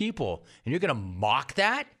million people. And you're going to mock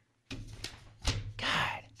that?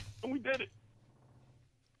 God. And we did it.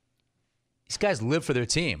 These guys live for their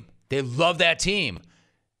team. They love that team.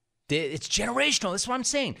 It's generational. That's what I'm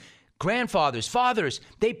saying. Grandfathers, fathers,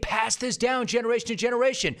 they passed this down generation to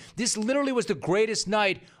generation. This literally was the greatest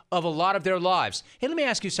night of a lot of their lives. Hey, let me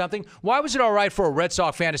ask you something. Why was it all right for a Red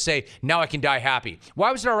Sox fan to say, "Now I can die happy"?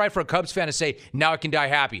 Why was it all right for a Cubs fan to say, "Now I can die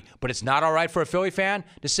happy"? But it's not all right for a Philly fan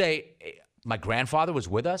to say, "Hey, my grandfather was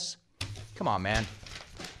with us"? Come on, man.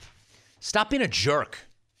 Stop being a jerk.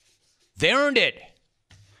 They earned it.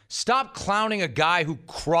 Stop clowning a guy who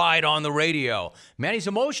cried on the radio. Man, he's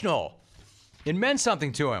emotional. It meant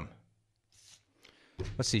something to him.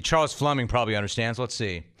 Let's see. Charles Fleming probably understands. Let's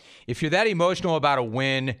see. If you're that emotional about a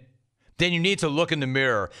win, then you need to look in the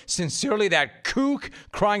mirror. Sincerely, that kook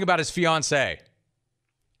crying about his fiancée.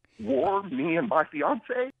 War me and my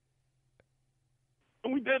fiance,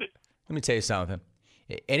 and we did it. Let me tell you something.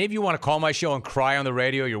 Any of you want to call my show and cry on the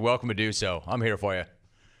radio, you're welcome to do so. I'm here for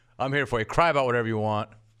you. Cry about whatever you want.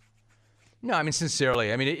 No, I mean,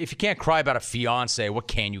 sincerely. I mean, if you can't cry about a fiance, what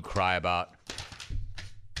can you cry about?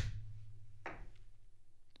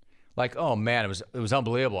 Like, oh, man, it was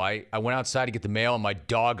unbelievable. I went outside to get the mail, and my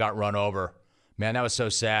dog got run over. Man, that was so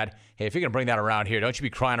sad. Hey, if you're going to bring that around here, don't you be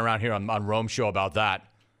crying around here on Rome's show about that.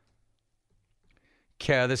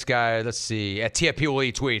 Okay, this guy, let's see. At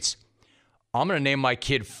TFPOE tweets, "I'm going to name my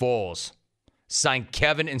kid Foles. Signed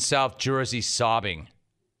Kevin in South Jersey sobbing."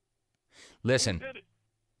 Listen,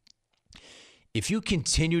 if you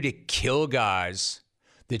continue to kill guys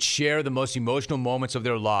that share the most emotional moments of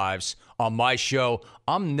their lives on my show,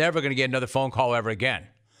 I'm never going to get another phone call ever again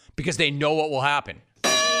because they know what will happen.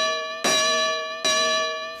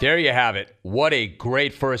 There you have it. What a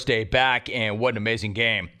great first day back, and what an amazing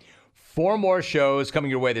game. 4 more shows coming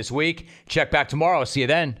your way this week. Check back tomorrow. See you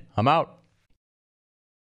then. I'm out.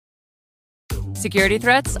 Security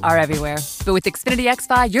threats are everywhere. But with Xfinity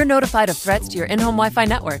XFi, you're notified of threats to your in-home Wi-Fi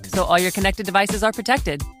network, so all your connected devices are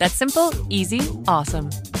protected. That's simple, easy, awesome.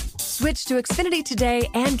 Switch to Xfinity today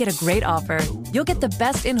and get a great offer. You'll get the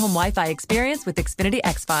best in-home Wi-Fi experience with Xfinity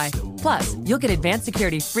XFi. Plus, you'll get advanced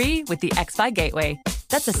security free with the XFi Gateway.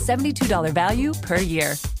 That's a $72 value per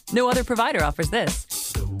year. No other provider offers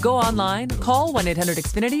this. Go online, call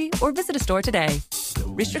 1-800-XFINITY, or visit a store today.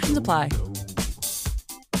 Restrictions apply.